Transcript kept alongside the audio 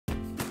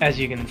As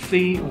you can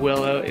see,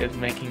 Willow is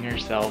making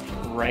herself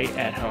right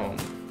at home.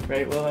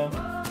 Right, Willow?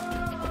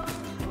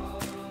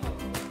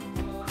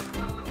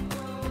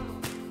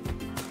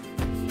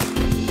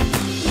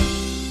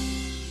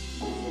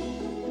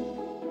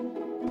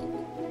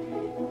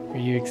 Are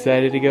you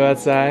excited to go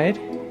outside?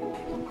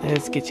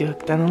 Let's get you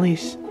hooked on a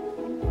leash.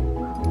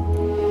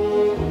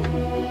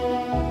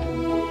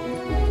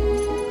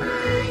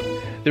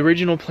 The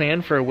original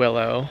plan for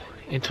Willow,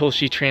 until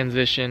she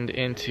transitioned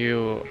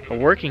into a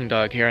working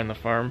dog here on the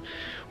farm,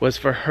 was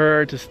for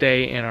her to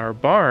stay in our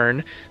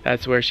barn.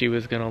 That's where she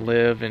was gonna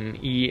live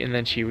and eat, and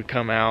then she would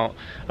come out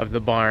of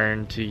the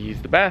barn to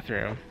use the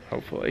bathroom,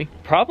 hopefully.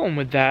 Problem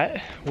with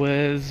that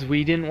was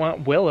we didn't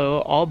want Willow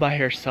all by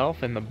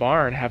herself in the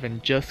barn,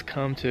 having just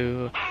come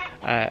to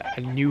a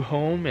new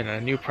home and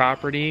a new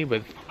property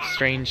with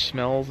strange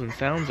smells and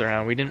sounds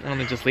around. We didn't want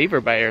to just leave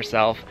her by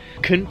herself.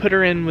 Couldn't put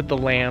her in with the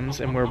lambs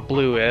and where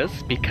Blue is,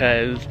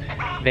 because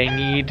they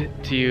need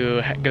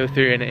to go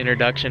through an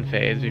introduction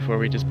phase before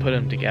we just put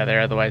them together.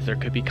 Otherwise there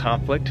could be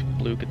conflict.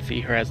 Blue could see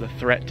her as a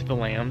threat to the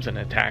lambs and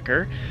attack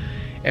her.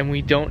 And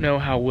we don't know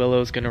how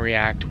Willow's going to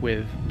react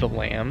with the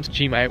lambs.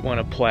 She might want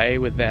to play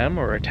with them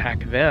or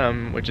attack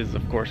them, which is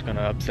of course going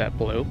to upset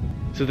Blue.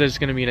 So there's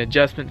going to be an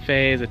adjustment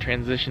phase, a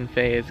transition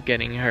phase,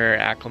 getting her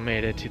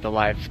acclimated to the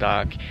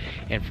livestock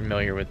and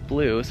familiar with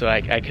Blue. So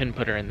I couldn't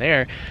put her in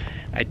there.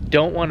 I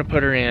don't want to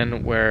put her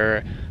in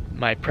where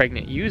my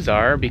pregnant ewes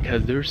are,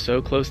 because they're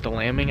so close to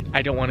lambing.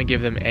 I don't want to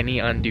give them any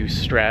undue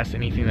stress,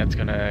 anything that's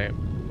going to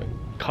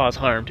cause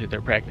harm to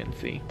their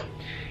pregnancy.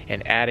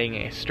 And adding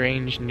a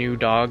strange new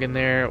dog in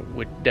there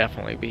would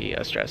definitely be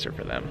a stressor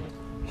for them.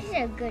 She's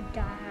a good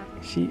dog.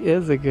 She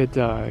is a good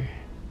dog.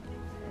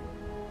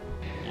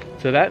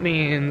 So that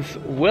means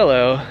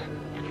Willow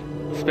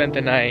spent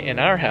the night in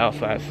our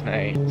house last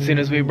night. As soon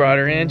as we brought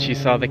her in, she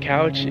saw the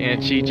couch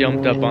and she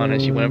jumped up on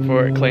it. She went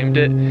for it, claimed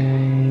it,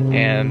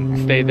 and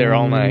stayed there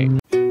all night.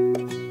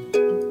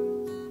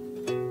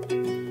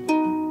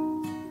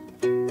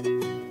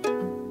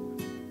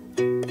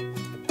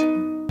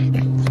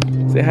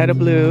 Say hi to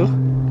Blue.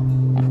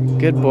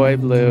 Good boy,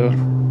 Blue.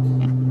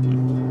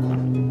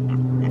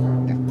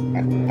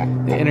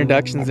 The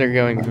introductions are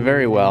going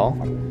very well,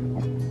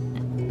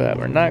 but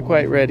we're not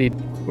quite ready.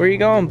 Where are you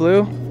going,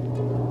 Blue?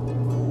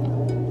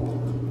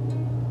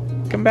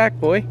 Come back,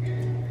 boy.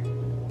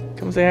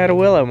 Come say hi to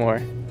Willow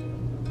more.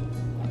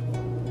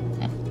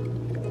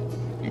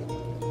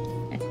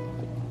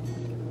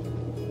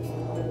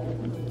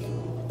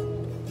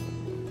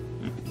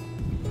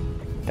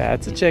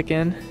 That's a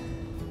chicken.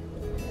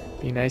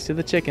 Be nice to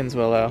the chickens,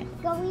 Willow.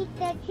 Go eat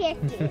the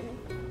chicken.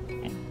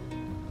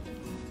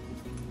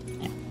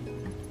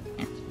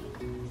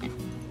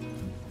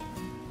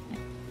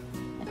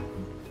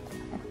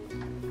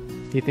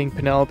 You think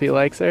Penelope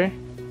likes her?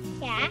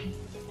 Yeah.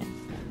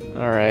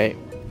 Alright.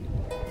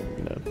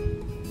 I'm gonna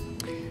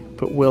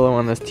put Willow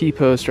on this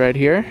T-post right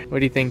here. What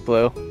do you think,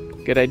 Blue?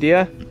 Good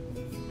idea?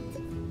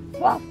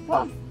 Woof,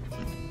 woof.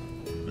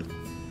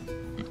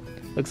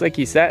 Looks like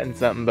you sat in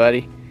something,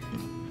 buddy.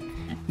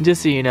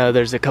 Just so you know,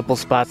 there's a couple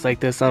spots like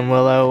this on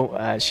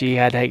Willow. She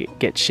had to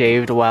get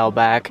shaved a while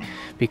back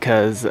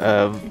because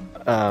of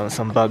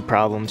some bug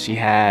problems she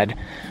had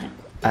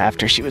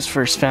after she was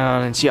first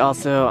found. And she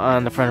also,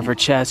 on the front of her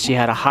chest, she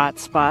had a hot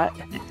spot,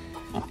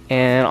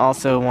 and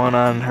also one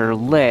on her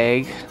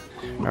leg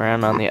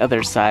around on the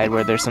other side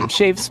where there's some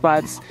shaved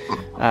spots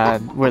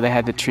where they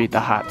had to treat the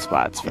hot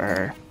spots for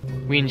her.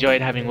 We enjoyed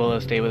having Willow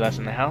stay with us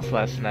in the house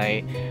last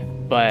night,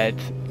 but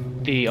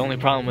the only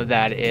problem with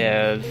that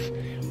is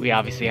we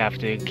obviously have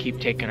to keep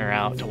taking her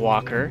out to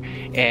walk her,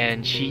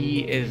 and she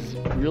is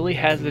really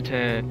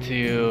hesitant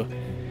to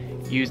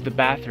use the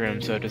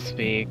bathroom, so to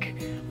speak,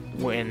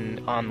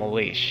 when on the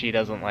leash. She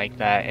doesn't like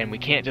that, and we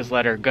can't just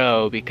let her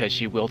go because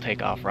she will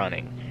take off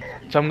running.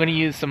 So I'm going to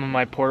use some of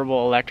my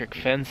portable electric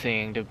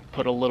fencing to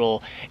put a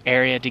little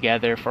area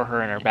together for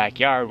her in her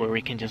backyard where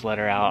we can just let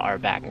her out our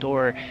back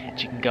door.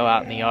 She can go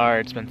out in the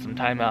yard, spend some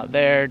time out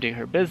there, do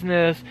her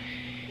business,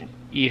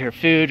 eat her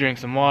food, drink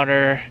some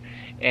water,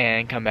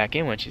 and come back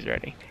in when she's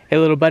ready. Hey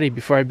little buddy,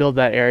 before I build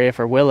that area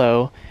for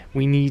Willow,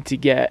 we need to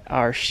get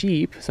our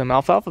sheep some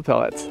alfalfa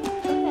pellets.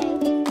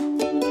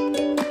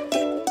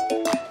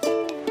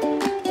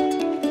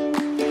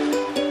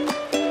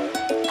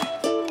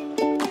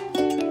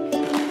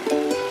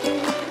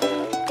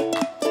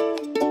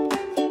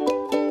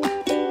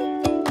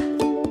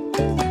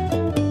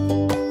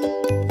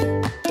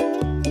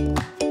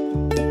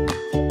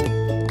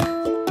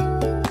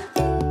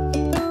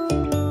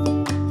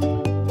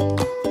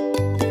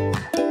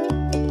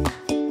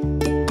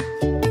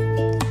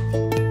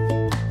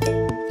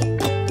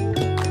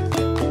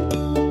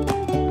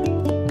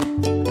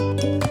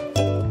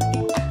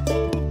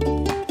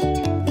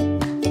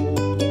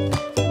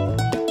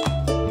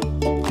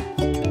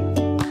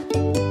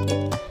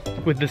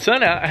 With the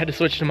sun out, I had to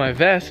switch to my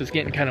vest. It's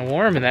getting kind of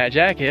warm in that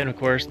jacket, and of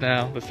course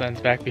now the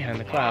sun's back behind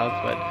the clouds,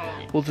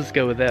 but we'll just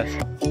go with this.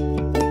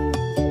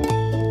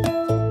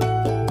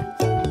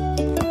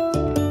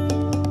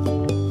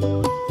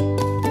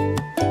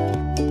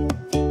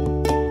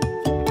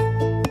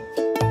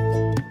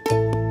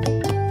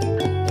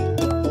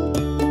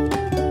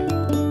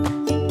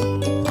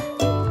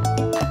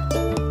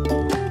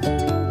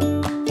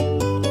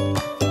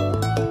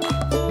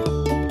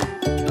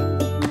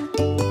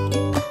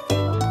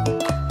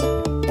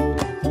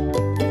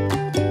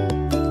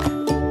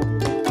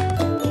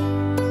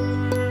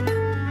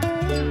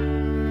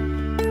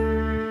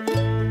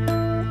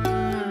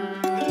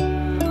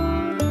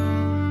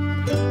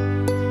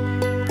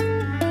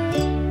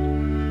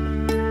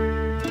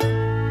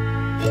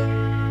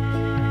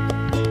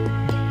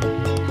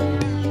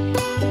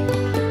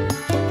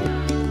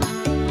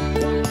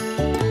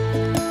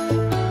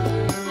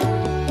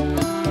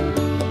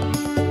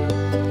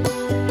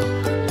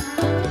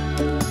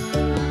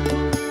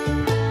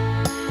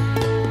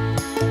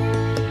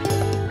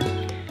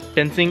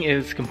 fencing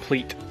is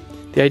complete.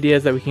 The idea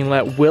is that we can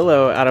let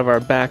Willow out of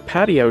our back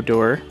patio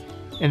door,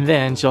 and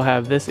then she'll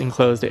have this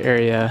enclosed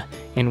area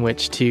in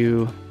which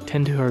to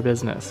tend to her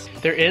business.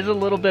 There is a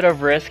little bit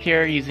of risk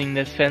here using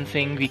this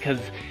fencing because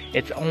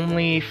it's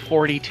only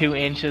 42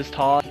 inches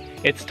tall.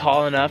 It's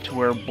tall enough to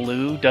where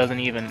Blue doesn't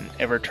even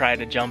ever try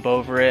to jump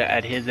over it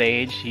at his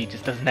age. He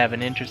just doesn't have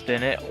an interest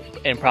in it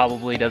and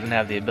probably doesn't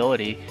have the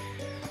ability.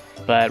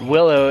 But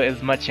Willow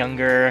is much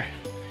younger,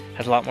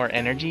 has a lot more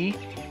energy,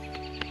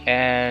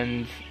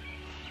 and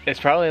is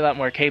probably a lot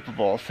more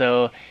capable.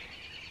 So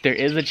there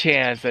is a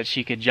chance that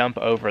she could jump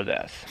over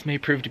this. This may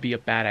prove to be a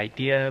bad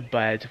idea,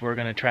 but we're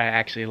gonna try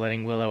actually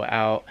letting Willow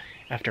out.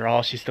 After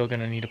all, she's still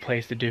gonna need a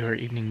place to do her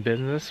evening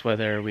business,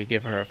 whether we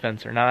give her a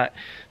fence or not.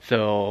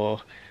 So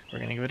we're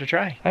gonna give it a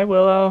try. Hi,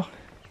 Willow.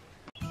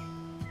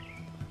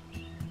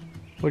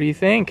 What do you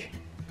think?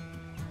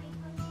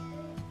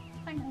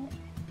 I know.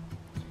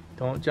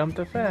 Don't jump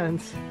the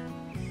fence.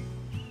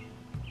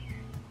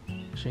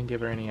 Shouldn't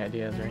give her any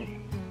ideas, right?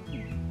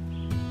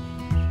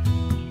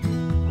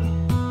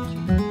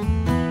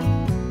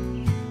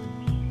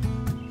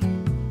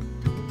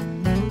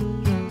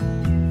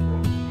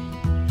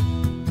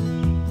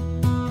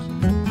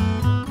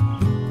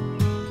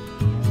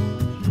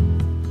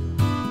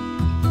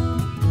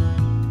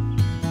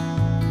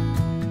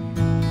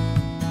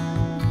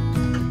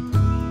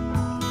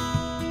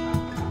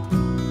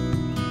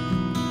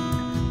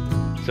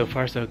 So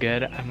far so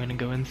good. I'm gonna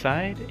go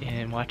inside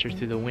and watch her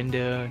through the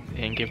window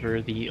and give her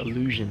the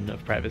illusion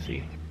of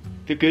privacy.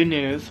 The good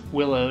news,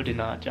 Willow did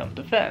not jump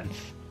the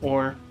fence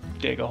or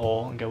dig a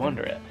hole and go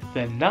under it.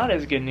 The not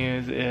as good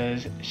news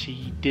is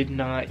she did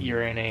not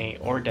urinate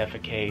or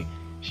defecate.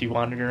 She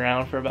wandered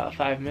around for about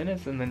 5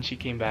 minutes and then she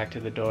came back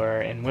to the door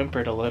and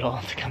whimpered a little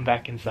to come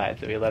back inside.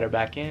 So we let her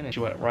back in and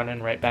she went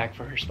running right back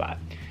for her spot.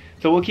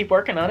 So we'll keep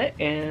working on it,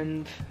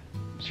 and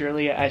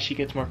surely as she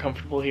gets more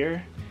comfortable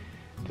here,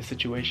 the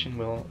situation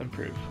will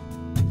improve.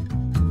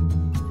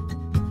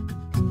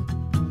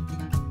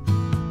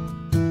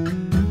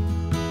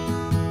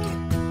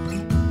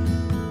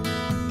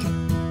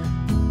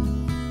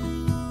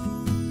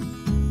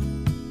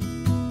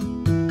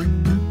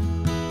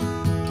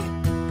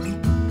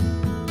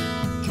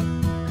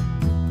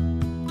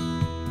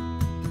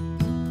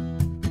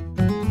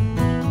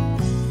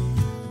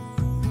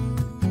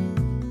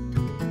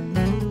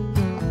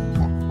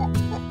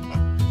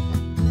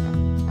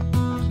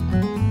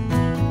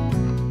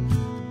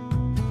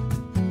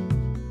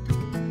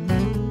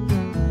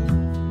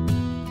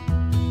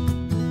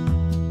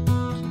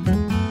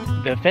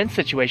 The fence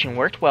situation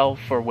worked well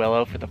for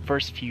Willow for the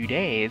first few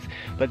days,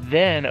 but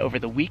then over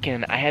the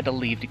weekend I had to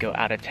leave to go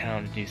out of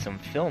town to do some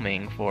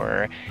filming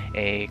for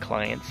a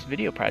client's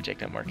video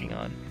project I'm working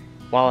on.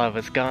 While I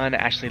was gone,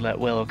 Ashley let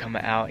Willow come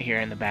out here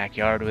in the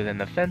backyard within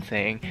the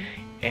fencing,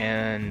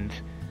 and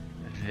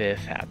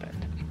this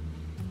happened.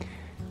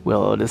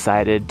 Willow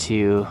decided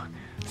to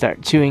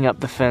start chewing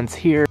up the fence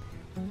here,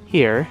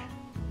 here,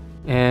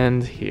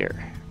 and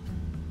here.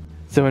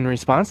 So in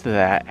response to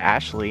that,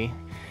 Ashley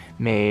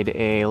made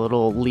a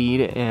little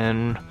lead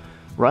and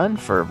run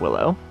for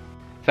Willow.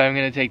 So I'm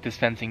going to take this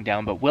fencing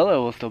down, but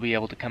Willow will still be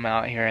able to come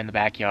out here in the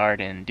backyard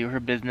and do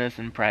her business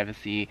in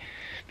privacy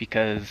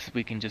because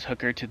we can just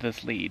hook her to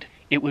this lead.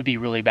 It would be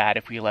really bad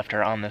if we left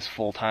her on this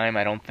full time.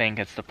 I don't think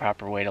it's the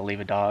proper way to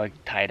leave a dog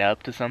tied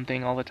up to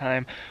something all the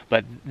time,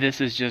 but this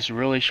is just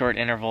really short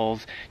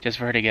intervals just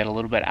for her to get a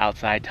little bit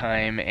outside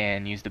time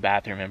and use the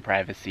bathroom in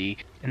privacy.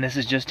 And this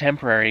is just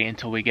temporary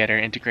until we get her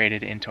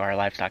integrated into our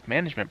livestock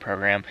management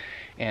program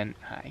and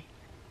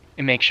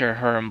make sure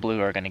her and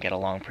Blue are going to get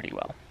along pretty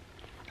well.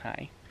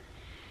 Hi.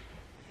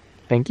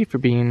 Thank you for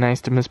being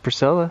nice to Miss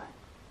Priscilla.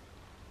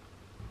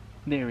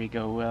 There we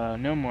go, Willow.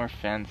 No more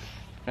fence.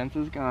 Fence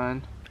is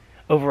gone.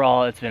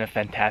 Overall, it's been a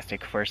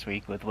fantastic first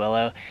week with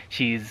Willow.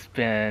 She's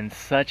been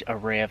such a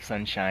ray of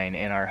sunshine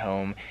in our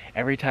home.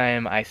 Every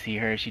time I see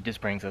her, she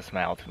just brings a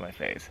smile to my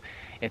face.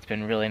 It's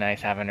been really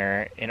nice having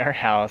her in our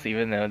house,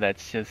 even though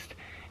that's just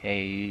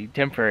a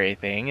temporary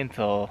thing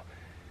until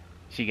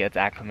she gets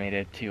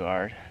acclimated to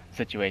our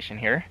situation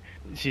here.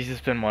 She's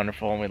just been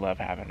wonderful and we love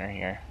having her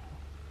here.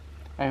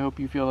 I hope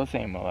you feel the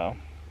same, Willow.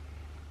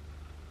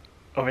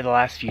 Over the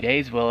last few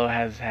days, Willow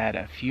has had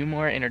a few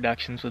more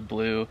introductions with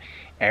Blue.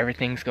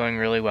 Everything's going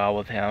really well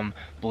with him.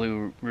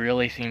 Blue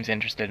really seems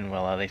interested in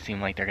Willow. They seem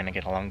like they're going to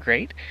get along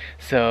great.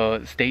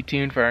 So stay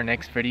tuned for our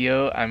next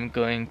video. I'm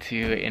going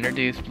to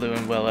introduce Blue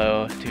and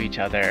Willow to each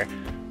other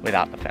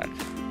without the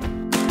fence.